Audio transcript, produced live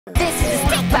This is a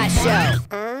Stikbot Show.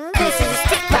 This is a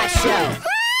Stikbot Show.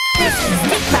 This is a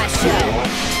Stikbot Show.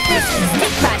 This is a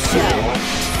Stikbot Show.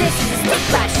 This is a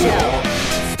Stikbot Show.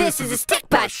 This is a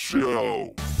Stikbot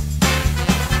Show.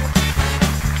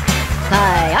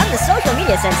 Hi, I'm the social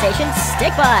media sensation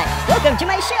Stikbot. Welcome to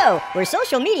my show, where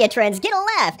social media trends get a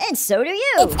laugh, and so do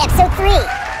you. It's episode 3.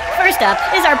 First up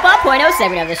is our Pop.0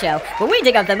 segment of the show, where we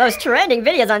dig up the most trending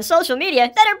videos on social media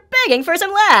that are begging for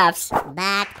some laughs.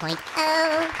 Bop.0.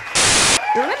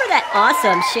 Remember that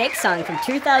awesome Shake song from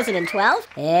 2012?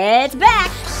 It's back!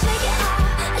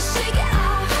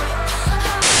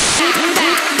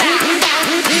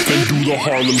 And do the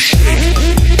Harlem Shake.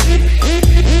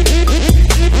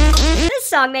 This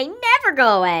song may never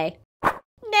go away.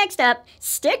 Next up,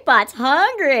 Stikbot's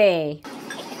hungry.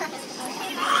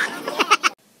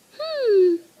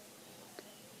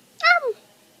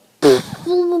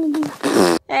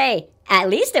 Hey, at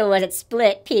least it wasn't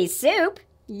split pea soup.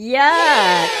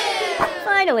 Yuck.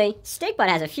 Finally, Stikbot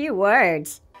has a few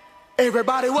words.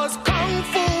 Everybody was kung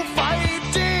fu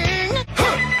fighting.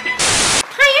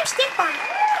 Hi, I'm Stikbot.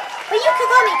 But you can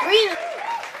call me Green.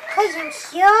 Cause I'm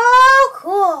so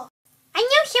cool. I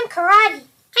know some karate.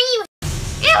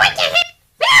 And what the heck?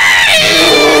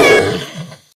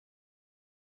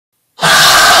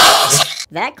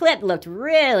 That clip looked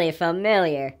really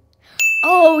familiar.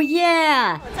 Oh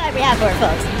yeah! What time we have for it,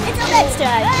 folks? Until next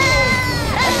time!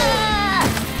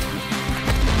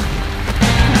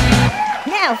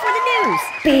 Now for the news!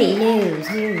 Big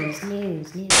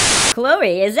news.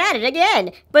 Chloe is at it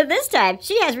again, but this time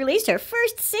she has released her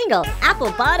first single,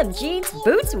 Apple Bottom Jeans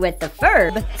Boots with the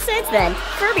Furb. Since then,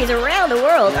 Furbies around the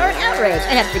world are outraged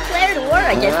and have declared war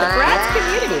against the Bratz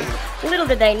community. Little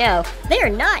did they know, they are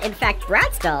not in fact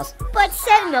Bratz dolls, but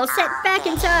Sentinels set back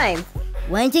in time.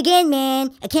 Once again,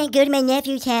 man, I can't go to my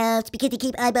nephew's house because they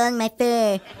keep eyeballing my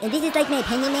fur. And this is like my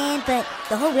opinion, man, but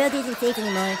the whole world isn't safe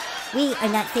anymore. We are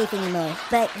not safe anymore.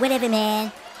 But whatever,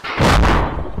 man.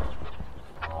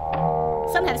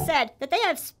 Some have said that they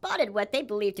have spotted what they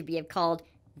believe to be called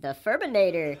the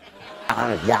Furbinator.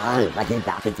 Ja, I came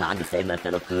back in time to save my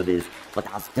fellow Furbies, but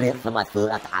I was stripped from my foot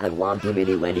after I had one too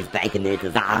many Wendy's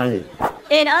Baconators.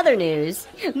 In other news,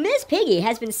 Miss Piggy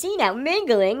has been seen out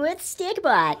mingling with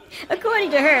Stikbot.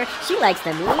 According to her, she likes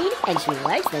them lean and she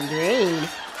likes them green.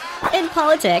 In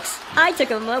politics, I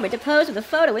took a moment to pose with a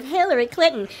photo with Hillary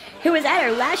Clinton, who was at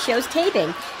her last show's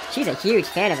taping. She's a huge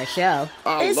fan of the show.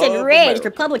 This enraged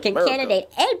Republican candidate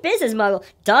and business mogul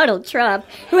Donald Trump,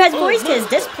 who has voiced his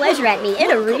displeasure at me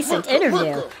in a recent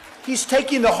interview. He's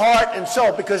taking the heart and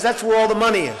soul because that's where all the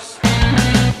money is.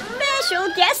 Special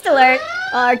guest alert!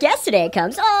 Our guest today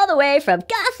comes all the way from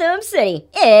Gotham City.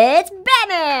 It's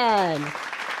Batman!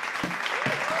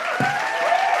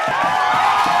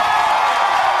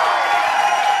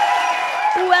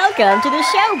 Welcome to the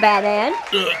show, Batman.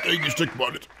 Thank you,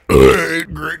 Stikbot.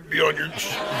 Great to be on your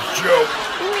show.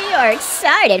 We are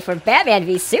excited for Batman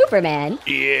v Superman.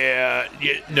 Yeah,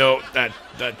 no,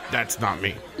 that's not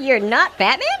me. You're not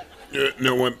Batman?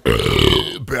 No, I'm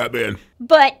Batman.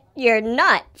 But you're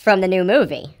not from the new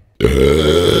movie.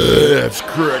 That's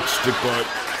correct, Stikbot.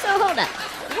 So hold up.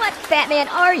 What Batman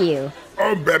are you?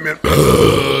 I'm Batman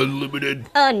Unlimited.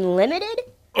 Unlimited?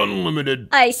 Unlimited.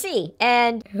 I see.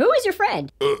 And who is your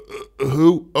friend?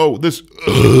 Who? Oh, this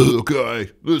guy.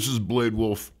 This is Blade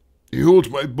Wolf. He holds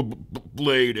my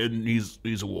blade, and he's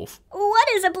a wolf. What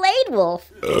is a blade wolf?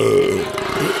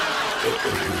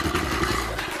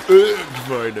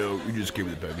 Fine now. You just gave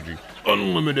me the packaging.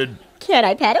 Unlimited. Can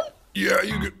I pet him? Yeah,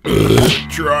 you can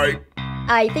try.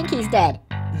 I think he's dead.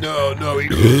 No,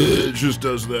 he just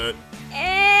does that.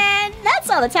 And that's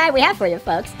all the time we have for you,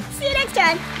 folks. See you next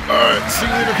time. Alright, see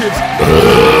you later, kids.